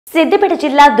సిద్దిపేట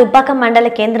జిల్లా దుబ్బాక మండల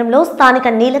కేంద్రంలో స్థానిక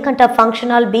నీలకంఠ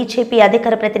ఫంక్షన్ హాల్ బీజేపీ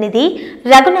అధికార ప్రతినిధి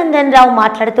రఘునందన్ రావు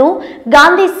మాట్లాడుతూ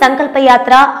గాంధీ సంకల్ప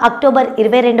యాత్ర అక్టోబర్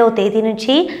 22వ తేదీ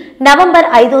నుంచి నవంబర్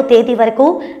 5వ తేదీ వరకు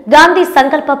గాంధీ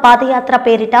సంకల్ప పాదయాత్ర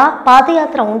పేరిట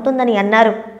పాదయాత్ర ఉంటుందని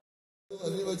అన్నారు.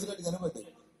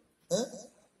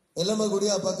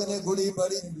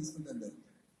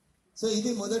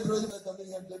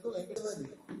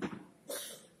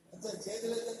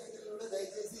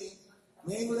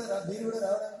 మీరు కూడా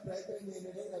రావడానికి ప్రయత్నం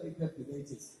చేయండి నా విజ్ఞప్తి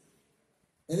దయచేసి.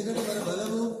 ఎందుకంటే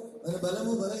మన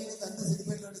బలము బలహీనత అంతా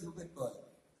సిద్దిపేటలోనే చూపెట్టుకోవాలి.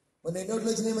 మన ఎన్ని ఓట్లు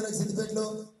వచ్చినాయి మనకు సిద్దిపేటలో?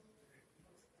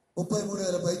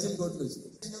 33,000 పైచీల కోట్లు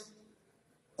వచ్చినాయి.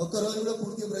 ఒక్కరోజు కూడా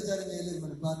పూర్తిగా ప్రచారం చేయలేదు.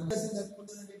 మన పార్లమెంట్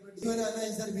జరుపుకుంటున్నటువంటి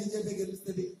అన్న బీజేపీ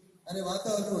గెలుస్తుంది అనే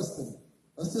వాతావరణం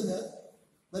వస్తుందా?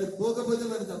 మరి పోకపోతే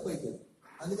మరి తప్పు అవుతుంది.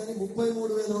 అందుకని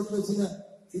 33,000 ఓట్లు వచ్చిన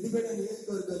సిద్దిపేట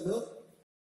నియోజకవర్గంలో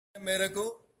మేరకు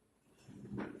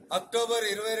అక్టోబర్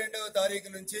 22వ తారీఖు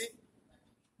నుంచి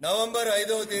నవంబర్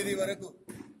 5వ తేదీ వరకు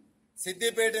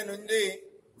సిద్దిపేట నుండి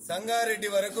సంగారెడ్డి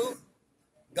వరకు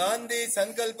గాంధీ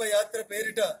సంకల్ప యాత్ర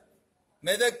పేరిట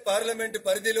మెదక్ పార్లమెంటు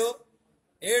పరిధిలో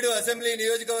 7 అసెంబ్లీ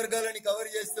నియోజకవర్గాలని కవర్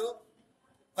చేస్తూ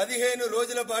 15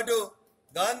 రోజుల పాటు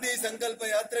గాంధీ సంకల్ప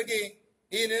యాత్రకి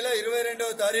ఈ నెల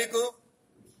 22వ తారీఖు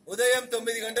ఉదయం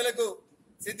 9 గంటలకు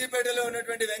సిద్దిపేటలో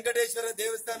ఉన్నటువంటి వెంకటేశ్వర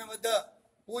దేవస్థానం వద్ద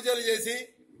పూజలు చేసి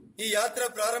ఈ యాత్ర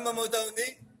ప్రారంభమవుతా ఉంది.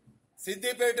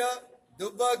 సిద్దిపేట,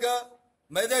 దుబ్బాక,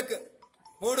 మెదక్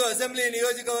 3 అసెంబ్లీ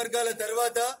నియోజకవర్గాల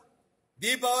తర్వాత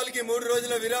దీపావళికి 3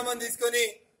 రోజుల విరామం తీసుకొని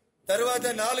తర్వాత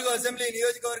 4 అసెంబ్లీ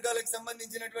నియోజకవర్గాలకు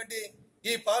సంబంధించినటువంటి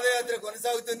ఈ పాదయాత్ర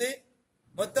కొనసాగుతుంది.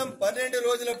 మొత్తం 12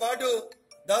 రోజుల పాటు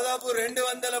దాదాపు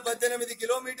 218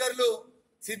 కిలోమీటర్లు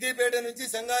సిద్దిపేట నుంచి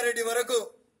సంగారెడ్డి వరకు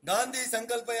గాంధీ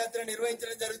సంకల్ప యాత్ర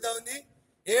నిర్వహించడం జరుగుతూ ఉంది.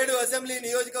 7 అసెంబ్లీ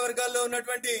నియోజకవర్గాల్లో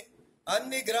ఉన్నటువంటి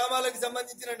అన్ని గ్రామాలకు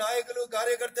సంబంధించిన నాయకులు,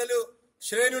 కార్యకర్తలు,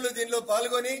 శ్రేణులు దీనిలో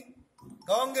పాల్గొని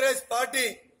కాంగ్రెస్ పార్టీ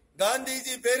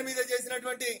గాంధీజీ పేరు మీద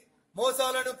చేసినటువంటి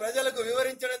మోసాలను ప్రజలకు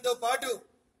వివరించడంతో పాటు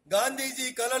గాంధీజీ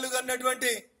కలలు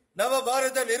కన్నటువంటి నవ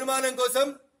భారత నిర్మాణం కోసం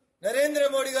నరేంద్ర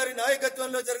మోడీ గారి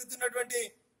నాయకత్వంలో జరుగుతున్నటువంటి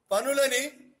పనులని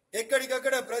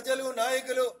ఎక్కడికక్కడ ప్రజలు,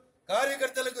 నాయకులు,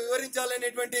 కార్యకర్తలకు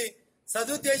వివరించాలనేటువంటి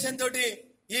సదుద్దేశంతో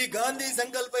ఈ గాంధీ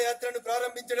సంకల్ప యాత్రను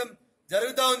ప్రారంభించడం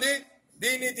జరుగుతా ఉంది.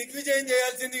 దీన్ని దిగ్విజయం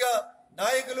చేయాల్సిందిగా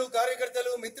నాయకులు,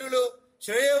 కార్యకర్తలు, మిత్రులు,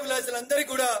 శ్రేయోభిలాషులందరికీ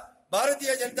కూడా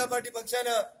భారతీయ జనతా పార్టీ పక్షాన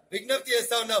విజ్ఞప్తి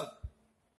చేస్తా ఉన్నాం.